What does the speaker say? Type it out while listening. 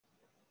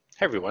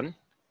Hey everyone,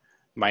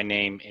 my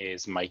name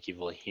is Maiki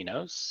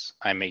Vlahinos.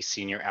 I'm a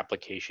senior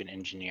application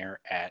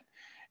engineer at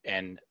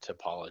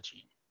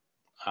nTopology.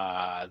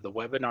 The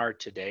webinar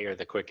today, or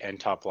the quick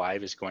nTop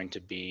live, is going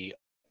to be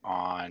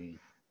on,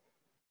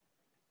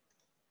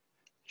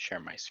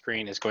 share my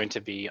screen, is going to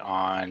be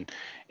on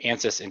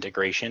ANSYS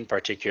integration,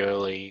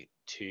 particularly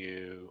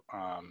to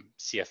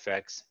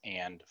CFX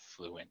and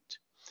Fluent.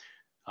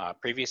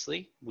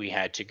 Previously, we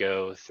had to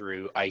go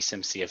through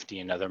ISIM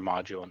CFD, another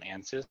module in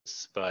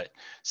ANSYS, but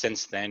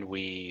since then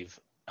we've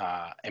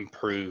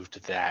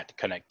improved that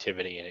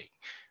connectivity,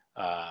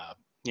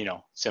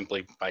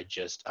 simply by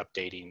just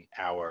updating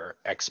our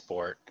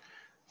export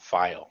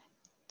file.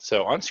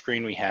 So on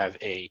screen we have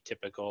a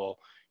typical,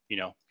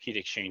 heat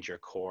exchanger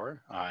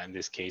core. In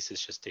this case,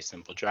 it's just a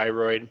simple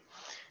gyroid,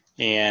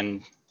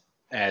 and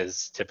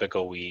as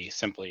typical, we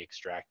simply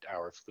extract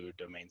our fluid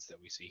domains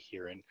that we see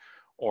here in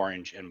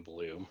orange and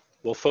blue.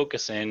 We'll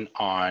focus in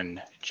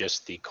on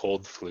just the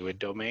cold fluid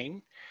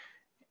domain,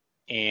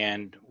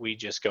 and we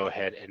just go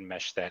ahead and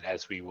mesh that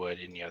as we would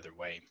any other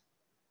way.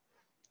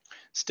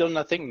 Still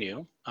nothing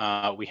new.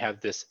 We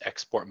have this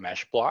export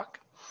mesh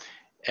block,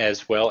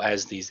 as well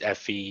as these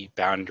FE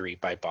boundary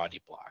by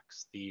body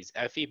blocks. These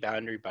FE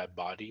boundary by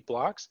body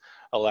blocks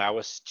allow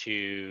us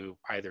to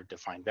either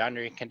define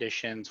boundary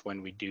conditions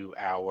when we do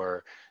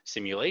our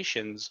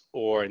simulations,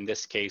 or in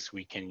this case,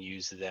 we can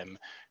use them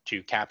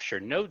to capture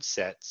node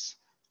sets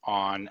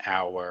on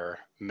our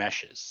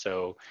meshes.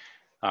 So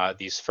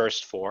these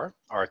first four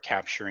are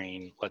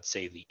capturing, let's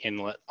say, the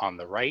inlet on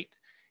the right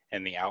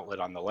and the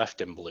outlet on the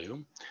left in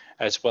blue,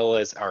 as well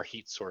as our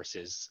heat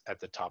sources at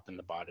the top and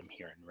the bottom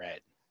here in red.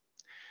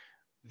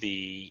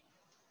 The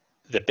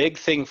big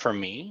thing for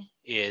me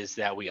is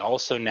that we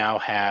also now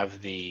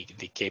have the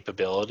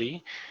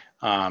capability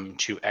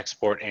to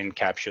export and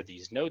capture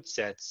these node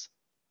sets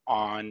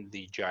on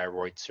the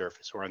gyroid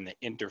surface, or on the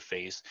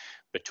interface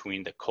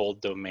between the cold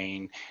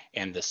domain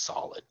and the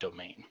solid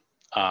domain.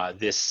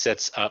 This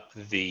sets up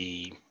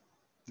the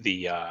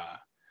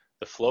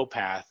flow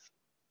path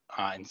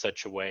in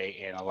such a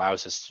way, and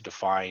allows us to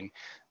define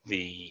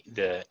the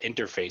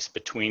interface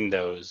between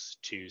those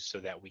two, so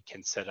that we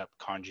can set up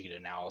conjugate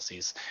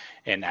analyses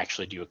and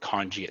actually do a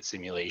conjugate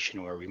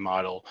simulation where we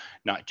model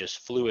not just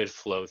fluid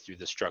flow through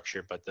the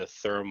structure, but the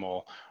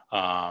thermal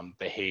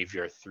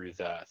behavior through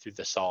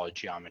the solid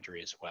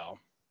geometry as well.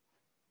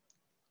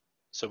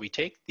 So we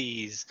take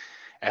these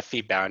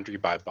FE boundary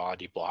by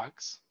body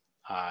blocks,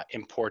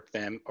 import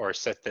them or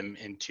set them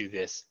into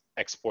this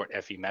export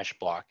FE mesh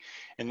block,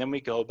 and then we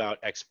go about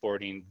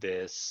exporting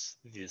this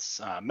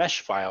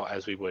mesh file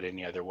as we would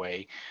any other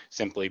way,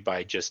 simply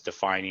by just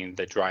defining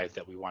the drive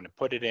that we want to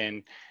put it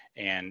in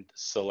and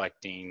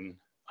selecting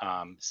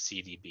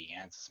CDB,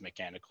 ANSYS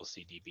mechanical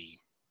CDB,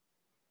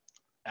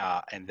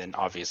 and then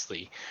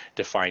obviously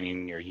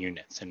defining your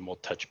units, and we'll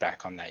touch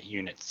back on that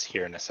units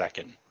here in a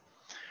second.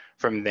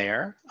 From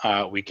there,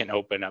 we can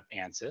open up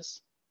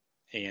ANSYS.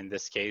 In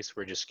this case,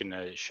 we're just going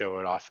to show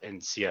it off in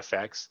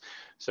CFX.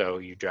 So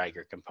you drag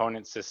your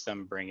component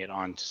system, bring it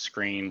onto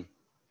screen,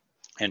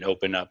 and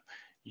open up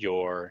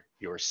your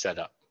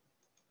setup.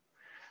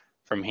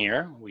 From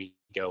here, we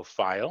go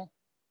File,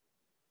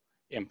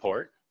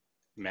 Import,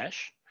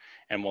 Mesh,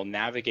 and we'll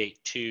navigate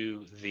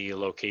to the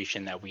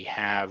location that we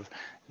have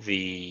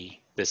the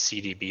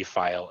CDB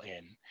file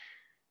in.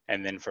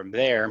 And then from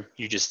there,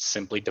 you just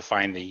simply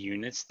define the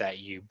units that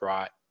you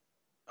brought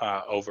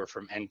over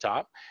from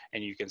nTop,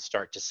 and you can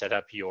start to set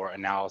up your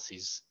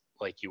analyses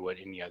like you would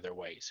any other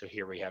way. So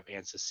here we have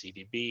ANSYS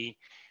CDB,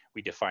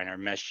 we define our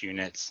mesh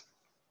units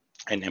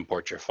and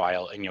import your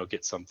file, and you'll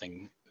get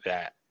something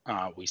that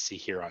we see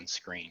here on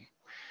screen.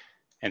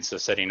 And so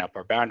setting up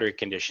our boundary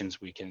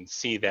conditions, we can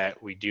see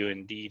that we do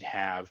indeed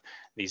have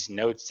these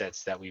node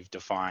sets that we've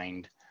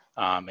defined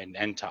in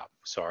nTop.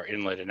 So our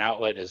inlet and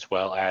outlet, as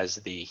well as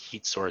the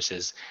heat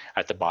sources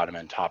at the bottom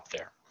and top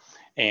there.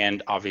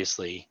 And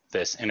obviously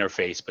this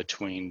interface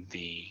between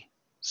the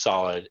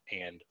solid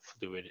and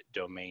fluid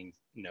domain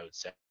node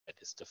set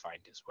is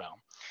defined as well.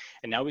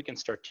 And now we can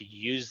start to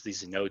use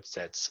these node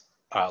sets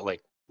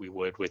like we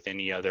would with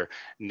any other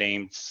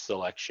named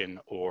selection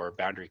or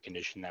boundary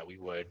condition that we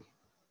would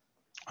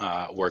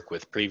work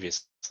with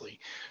previously.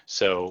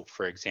 So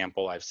for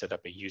example, I've set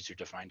up a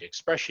user-defined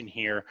expression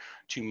here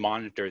to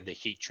monitor the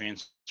heat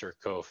transfer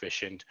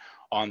coefficient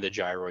on the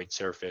gyroid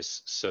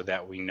surface, so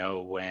that we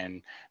know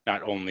when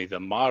not only the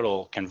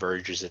model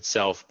converges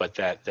itself, but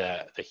that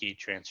the heat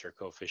transfer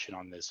coefficient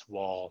on this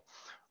wall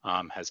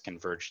has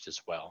converged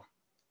as well.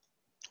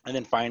 And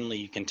then finally,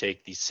 you can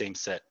take these same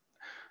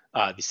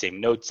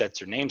node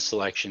sets or name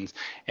selections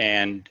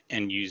and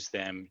use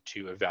them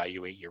to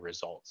evaluate your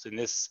results. In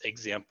this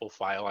example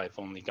file, I've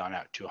only gone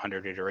out to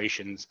 100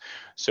 iterations,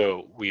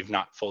 so we've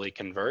not fully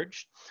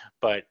converged,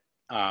 but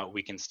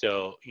we can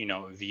still,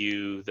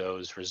 view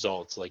those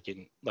results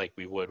like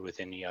we would with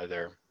any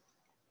other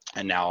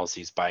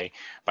analyses by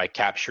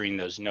capturing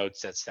those node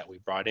sets that we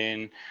brought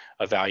in,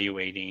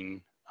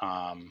 evaluating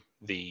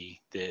the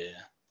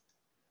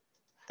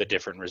the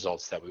different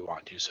results that we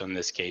want to. So in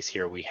this case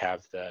here, we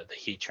have the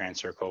heat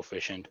transfer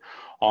coefficient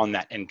on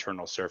that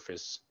internal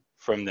surface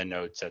from the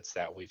node sets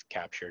that we've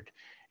captured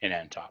in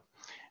nTop.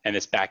 And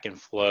this back and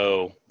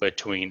flow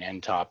between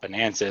nTop and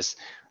ANSYS,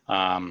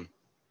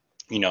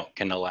 you know,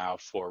 can allow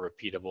for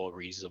repeatable,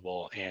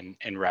 reusable,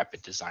 and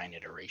rapid design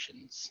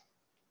iterations.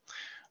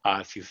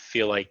 If you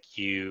feel like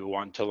you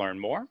want to learn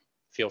more,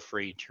 feel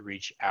free to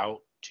reach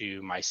out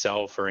to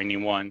myself or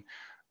anyone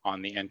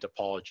on the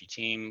nTopology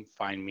team.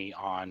 Find me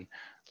on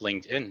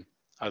LinkedIn.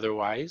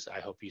 Otherwise, I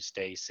hope you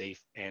stay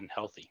safe and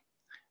healthy.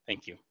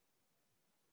 Thank you.